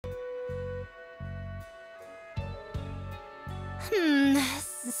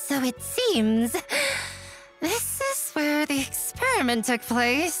So it seems this is where the experiment took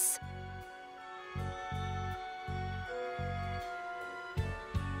place.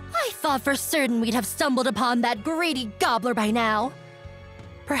 I thought for certain we'd have stumbled upon that greedy gobbler by now.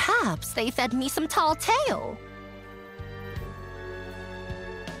 Perhaps they fed me some tall tale.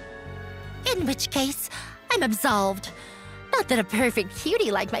 In which case, I'm absolved. Not that a perfect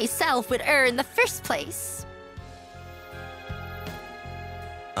cutie like myself would err in the first place.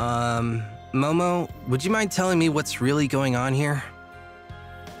 Momo, would you mind telling me what's really going on here?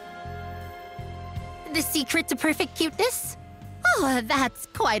 The secret to perfect cuteness? Oh, that's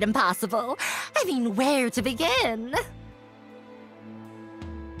quite impossible. I mean, where to begin?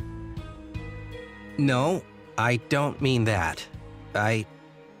 No, I don't mean that.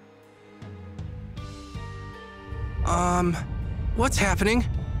 What's happening?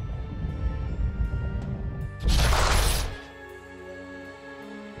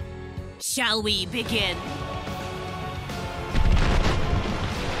 Shall we begin?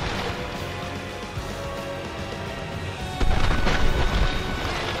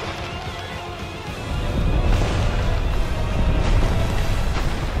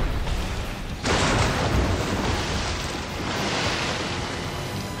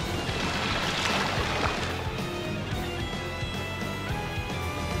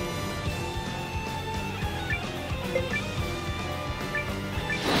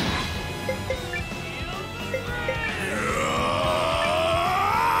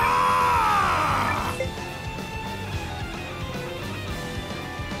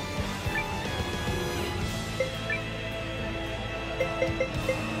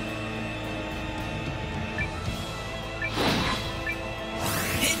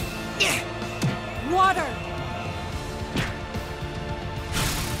 Water!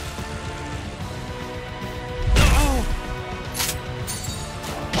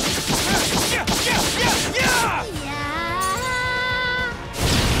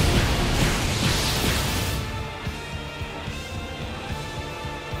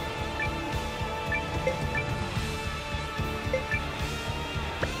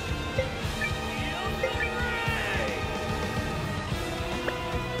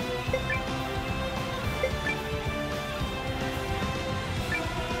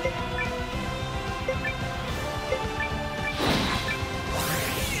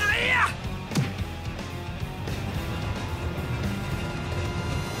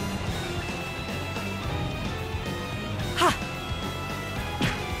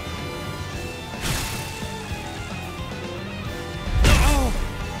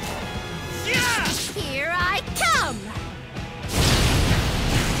 Here I come!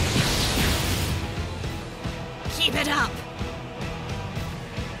 Keep it up!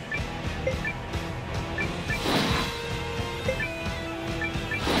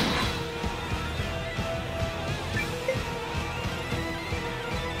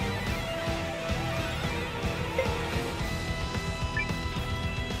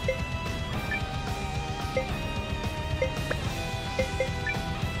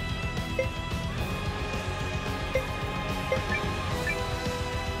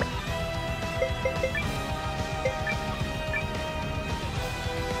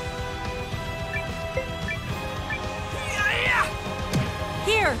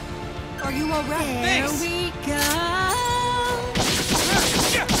 Here! Are you alright? There we go!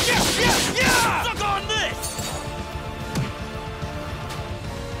 Suck on this!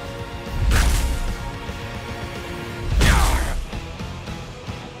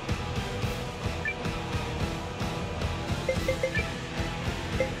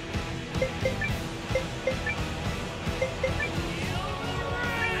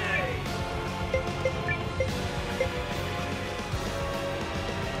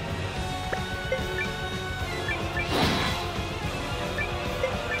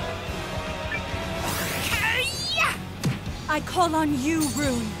 I call on you,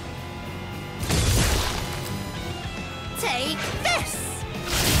 Rune. Take this!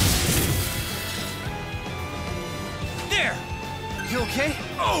 There! You okay?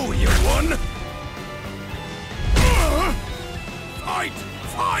 Oh, you won! Fight!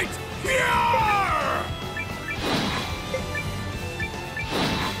 Fight! Here!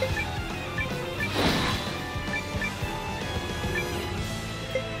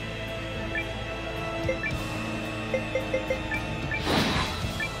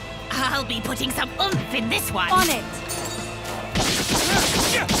 I'll be putting some oomph in this one. On it!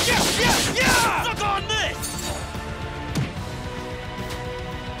 Suck on this!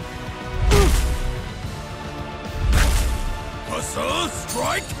 Hustle,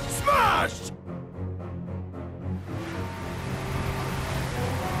 strike, smash!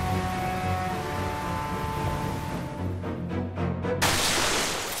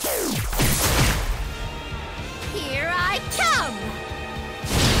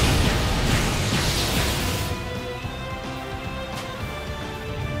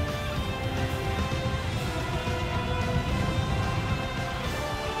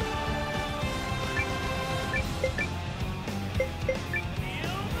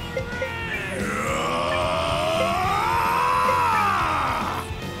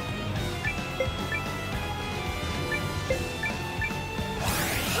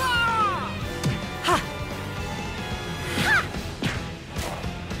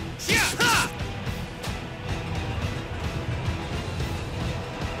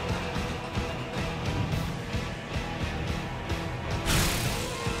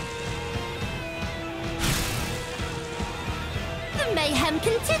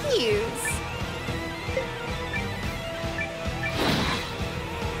 continues.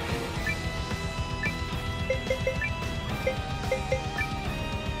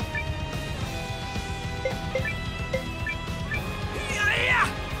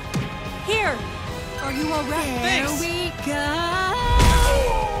 Here! Are you alright? There Thanks. we go.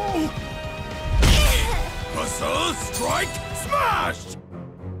 Puzzle, strike, smash!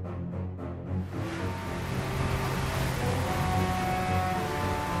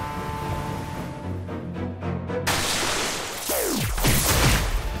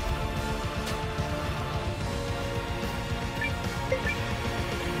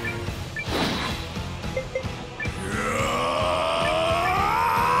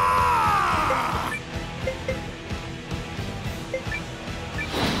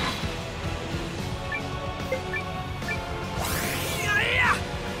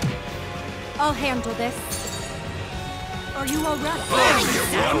 I'll handle this. Are you alright?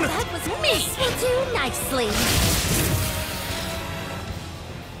 That was me. This will do nicely.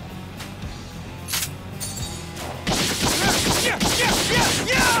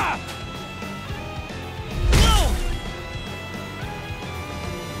 Yeah! No!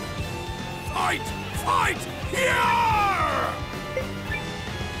 Fight! Fight! Here!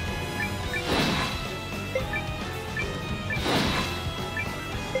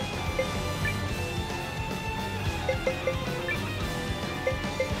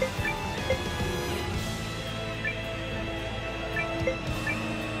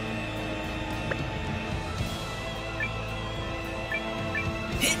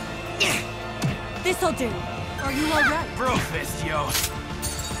 This'll do. Are you alright? Bro fist, yo!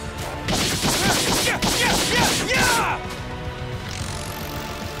 Yeah!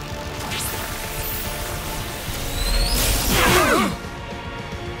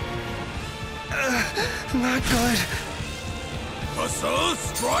 Not good. Puzzle,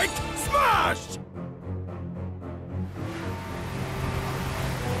 strike, smash!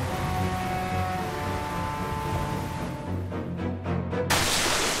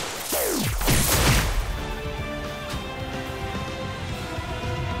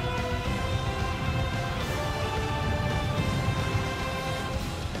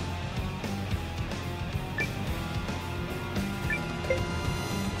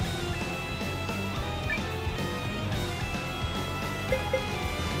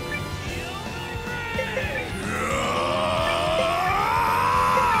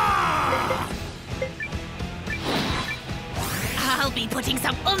 I'll be putting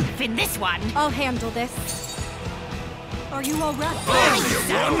some oomph in this one. I'll handle this. Are you alright?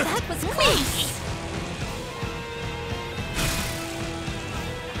 That was me.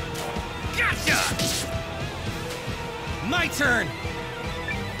 Gotcha! My turn.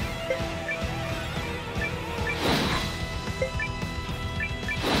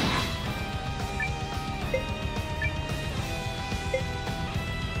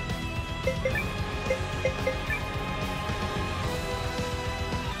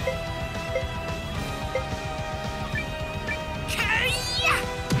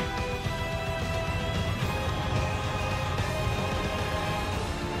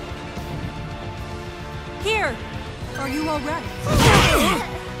 Here! Are you alright?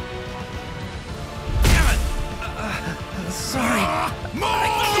 Sorry.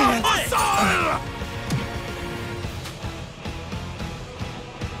 More muscle!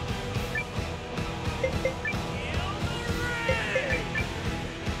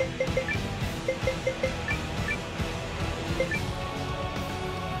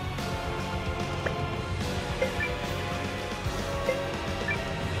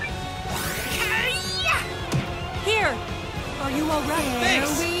 Here! Are you alright? There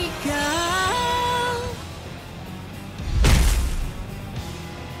Thanks. we go.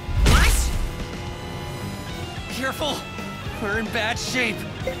 What? Careful. We're in bad shape.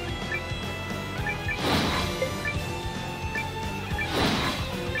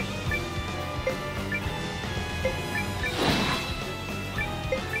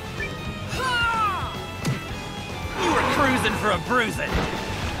 You were cruising for a bruising!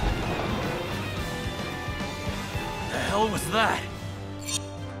 The hell was that?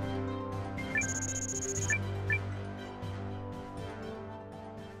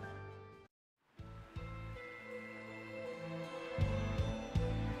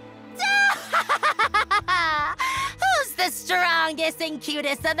 Who's the strongest and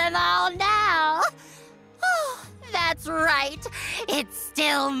cutest of them all now? Oh, that's right. It's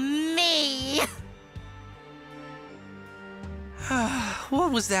still me.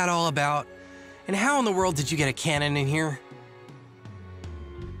 What was that all about? And how in the world did you get a cannon in here?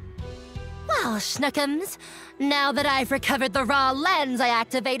 Well, Schnookums, now that I've recovered the raw lens I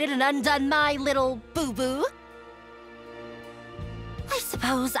activated and undone my little boo-boo, I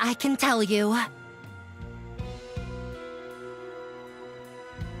suppose I can tell you.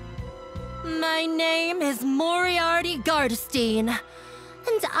 My name is Moriarty Gardestein,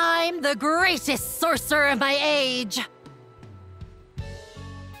 and I'm the greatest sorcerer of my age.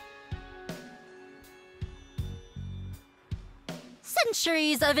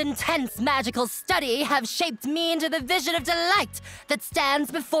 Centuries of intense magical study have shaped me into the vision of delight that stands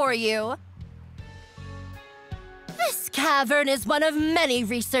before you. This cavern is one of many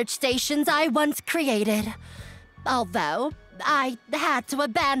research stations I once created, although I had to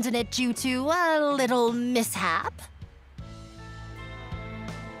abandon it due to a little mishap.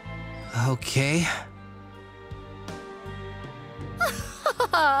 Okay.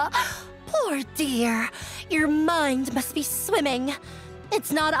 Poor dear, your mind must be swimming.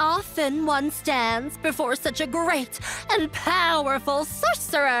 It's not often one stands before such a great and powerful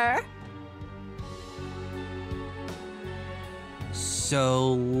sorcerer.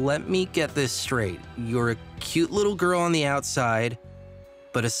 So, let me get this straight. You're a cute little girl on the outside,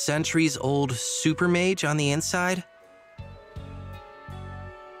 but a centuries-old super mage on the inside?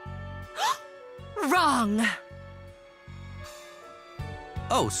 Wrong.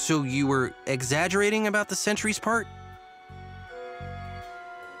 Oh, so you were exaggerating about the centuries part?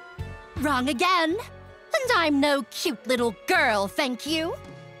 Wrong again. And I'm no cute little girl, thank you.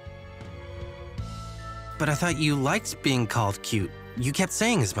 But I thought you liked being called cute. You kept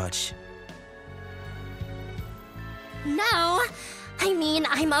saying as much. No, I mean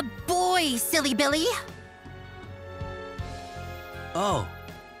I'm a boy, silly Billy. Oh.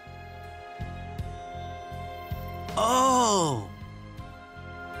 Oh!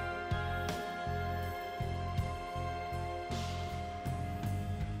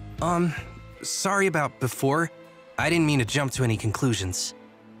 Sorry about before. I didn't mean to jump to any conclusions.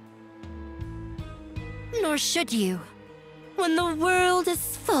 Nor should you, when the world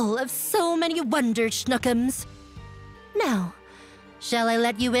is full of so many wonders, Schnookums. Now, shall I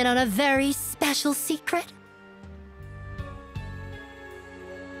let you in on a very special secret?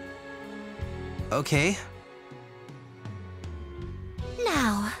 Okay.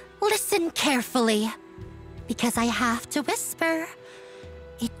 Now, listen carefully, because I have to whisper.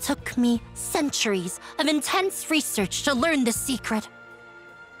 It took me centuries of intense research to learn this secret.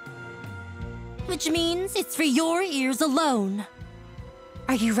 Which means it's for your ears alone.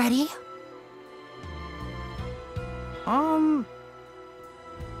 Are you ready?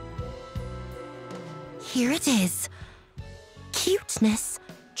 Here it is. Cuteness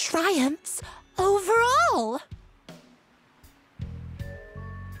triumphs over all.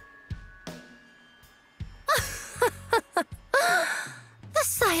 The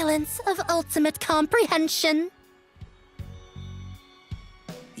silence of ultimate comprehension.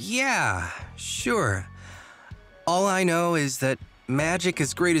 Yeah, sure. All I know is that magic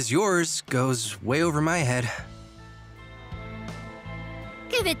as great as yours goes way over my head.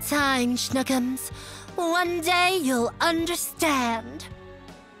 Give it time, Schnookums. One day you'll understand.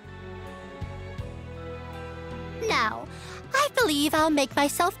 Now, I believe I'll make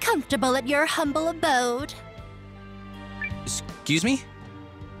myself comfortable at your humble abode. Excuse me?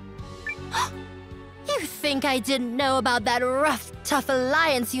 You think I didn't know about that rough, tough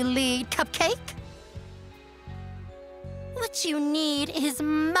alliance you lead, Cupcake? What you need is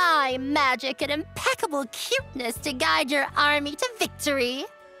my magic and impeccable cuteness to guide your army to victory.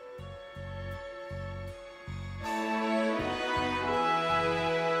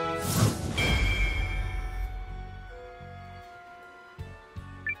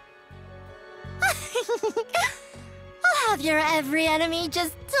 I'll have your every enemy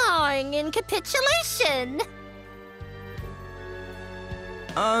just dying in capitulation.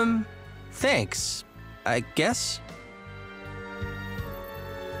 Thanks, I guess.